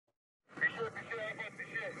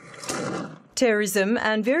Terrorism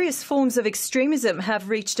and various forms of extremism have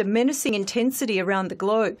reached a menacing intensity around the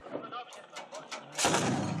globe.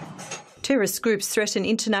 Terrorist groups threaten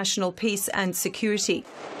international peace and security.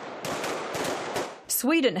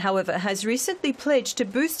 Sweden, however, has recently pledged to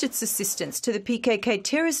boost its assistance to the PKK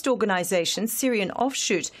terrorist organisation's Syrian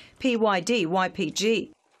offshoot,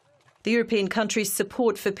 YPG. The European country's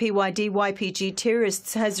support for YPG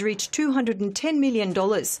terrorists has reached $210 million,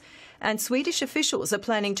 and Swedish officials are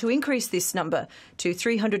planning to increase this number to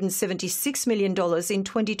 $376 million in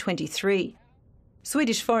 2023.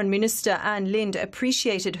 Swedish Foreign Minister Ann Linde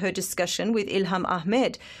appreciated her discussion with Ilham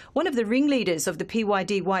Ahmed, one of the ringleaders of the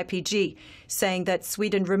YPG, saying that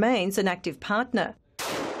Sweden remains an active partner.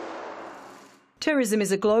 Terrorism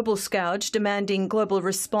is a global scourge demanding global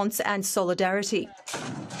response and solidarity.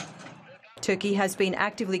 Turkey has been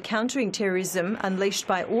actively countering terrorism unleashed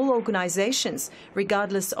by all organisations,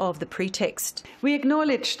 regardless of the pretext. We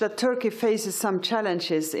acknowledge that Turkey faces some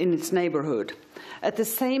challenges in its neighbourhood. At the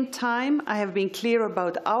same time, I have been clear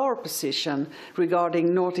about our position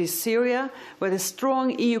regarding northeast Syria, where the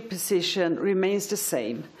strong EU position remains the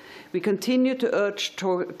same. We continue to urge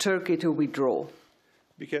Turkey to withdraw.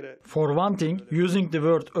 For one thing, using the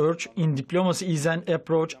word urge in diplomacy is an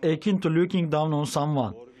approach akin to looking down on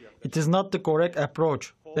someone. It is not the correct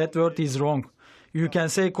approach. That word is wrong. You can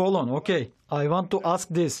say okay, I want to ask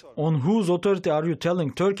this. On whose authority are you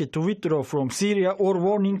telling Turkey to withdraw from Syria or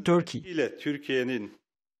warning Turkey?